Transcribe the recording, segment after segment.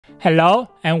Hello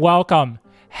and welcome.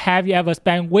 Have you ever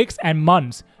spent weeks and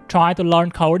months trying to learn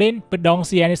coding but don't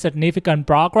see any significant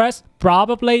progress?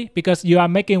 Probably because you are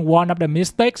making one of the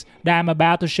mistakes that I'm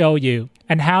about to show you.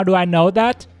 And how do I know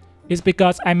that? It's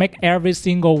because I make every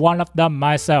single one of them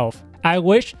myself. I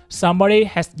wish somebody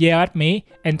has yelled at me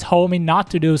and told me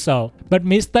not to do so. But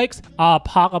mistakes are a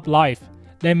part of life.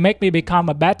 They make me become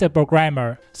a better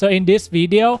programmer. So in this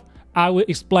video, I will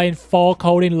explain 4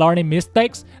 coding learning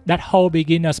mistakes that hold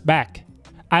beginners back.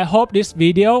 I hope this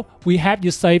video will help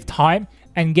you save time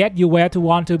and get you where you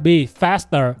want to be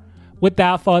faster.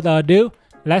 Without further ado,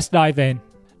 let's dive in.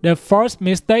 The first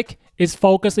mistake is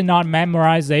focusing on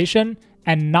memorization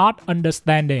and not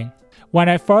understanding. When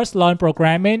I first learned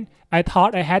programming, I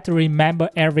thought I had to remember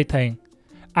everything.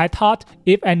 I thought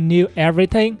if I knew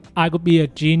everything, I could be a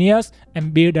genius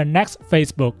and build the next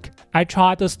Facebook. I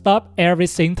tried to stop every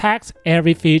syntax,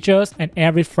 every features, and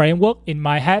every framework in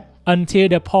my head until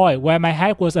the point where my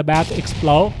head was about to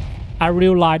explode. I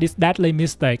realized this deadly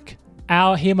mistake.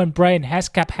 Our human brain has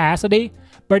capacity,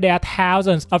 but there are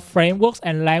thousands of frameworks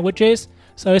and languages,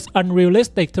 so it's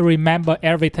unrealistic to remember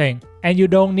everything. And you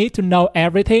don't need to know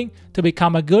everything to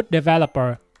become a good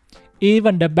developer.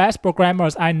 Even the best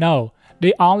programmers I know,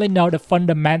 they only know the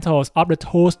fundamentals of the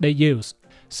tools they use.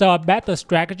 So a better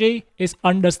strategy is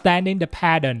understanding the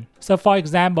pattern. So for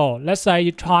example, let's say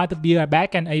you try to build a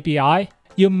backend API.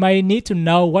 You may need to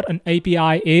know what an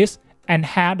API is and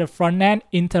how the frontend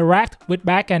interact with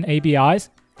backend APIs.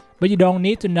 But you don't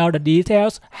need to know the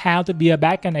details how to build a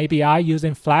backend API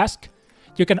using Flask.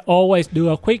 You can always do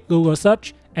a quick Google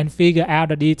search and figure out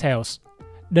the details.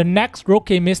 The next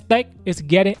rookie mistake is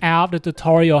getting out of the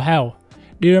tutorial hell.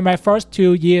 During my first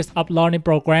 2 years of learning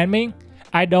programming,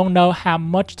 I don't know how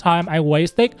much time I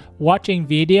wasted watching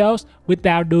videos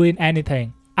without doing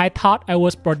anything. I thought I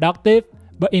was productive,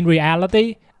 but in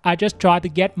reality, I just tried to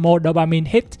get more dopamine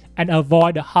hits and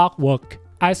avoid the hard work.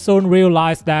 I soon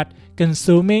realized that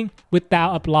consuming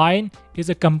without applying is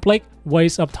a complete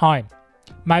waste of time.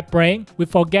 My brain will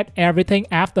forget everything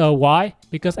after a while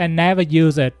because I never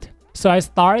use it. So I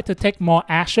started to take more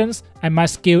actions and my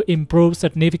skill improved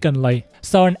significantly.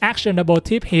 So an actionable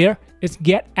tip here is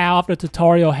get out of the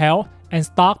tutorial hell and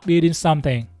start building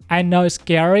something. I know it's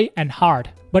scary and hard,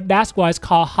 but that's why it's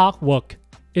called hard work.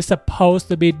 It's supposed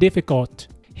to be difficult.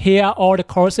 Here are all the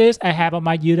courses I have on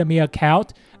my Udemy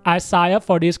account. I signed up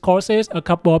for these courses a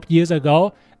couple of years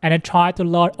ago and I tried to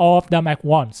learn all of them at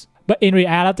once. But in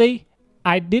reality,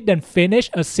 I didn't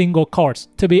finish a single course.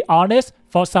 To be honest,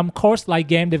 for some course like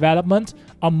game development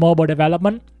or mobile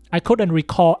development, I couldn't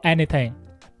recall anything.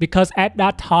 Because at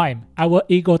that time, I was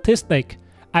egotistic.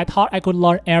 I thought I could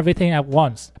learn everything at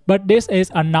once. But this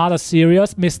is another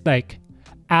serious mistake.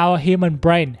 Our human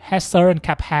brain has certain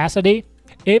capacity.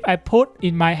 If I put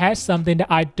in my head something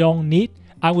that I don't need,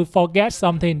 I will forget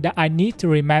something that I need to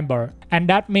remember. And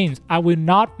that means I will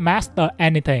not master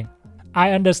anything.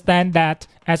 I understand that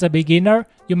as a beginner,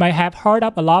 you may have heard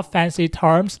of a lot of fancy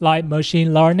terms like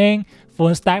machine learning,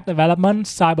 full stack development,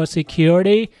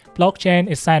 cybersecurity,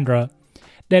 blockchain, etc.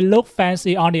 They look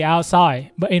fancy on the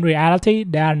outside, but in reality,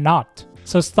 they are not.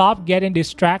 So stop getting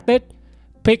distracted,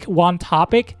 pick one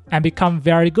topic, and become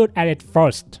very good at it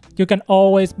first. You can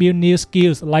always build new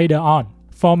skills later on.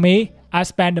 For me, I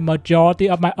spent the majority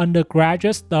of my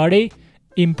undergraduate study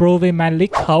improving my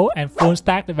leak code and full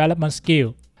stack development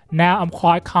skill. Now I'm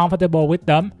quite comfortable with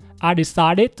them. I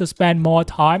decided to spend more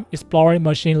time exploring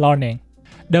machine learning.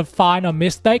 The final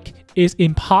mistake is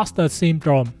imposter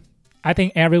syndrome. I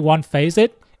think everyone faces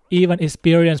it, even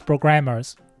experienced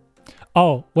programmers.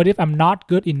 Oh, what if I'm not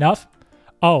good enough?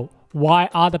 Oh, why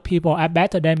other people are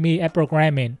better than me at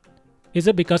programming? Is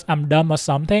it because I'm dumb or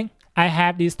something? I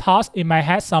have these thoughts in my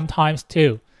head sometimes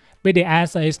too, but the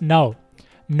answer is no.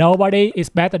 Nobody is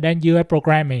better than you at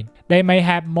programming. They may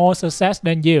have more success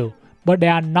than you, but they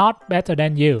are not better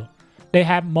than you. They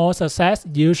have more success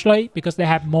usually because they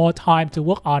have more time to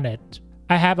work on it.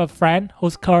 I have a friend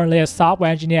who's currently a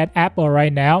software engineer at Apple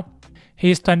right now.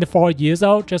 He's 24 years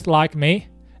old, just like me.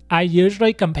 I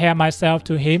usually compare myself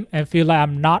to him and feel like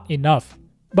I'm not enough.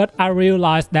 But I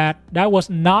realized that was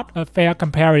not a fair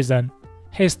comparison.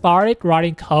 He started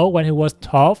writing code when he was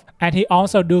 12, and he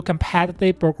also do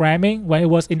competitive programming when he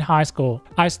was in high school.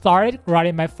 I started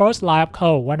writing my first line of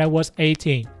code when I was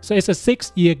 18, so it's a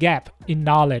 6-year gap in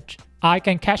knowledge. I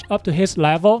can catch up to his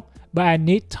level, but I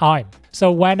need time.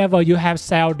 So whenever you have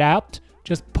self-doubt,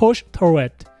 just push through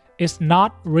it. It's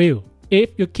not real.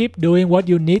 If you keep doing what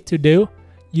you need to do,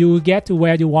 you will get to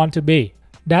where you want to be.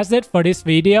 That's it for this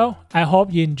video. I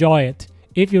hope you enjoy it.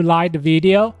 If you like the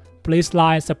video, please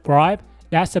like and subscribe.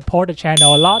 That supports the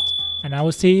channel a lot. and I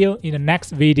will see you in the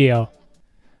next video.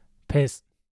 Peace.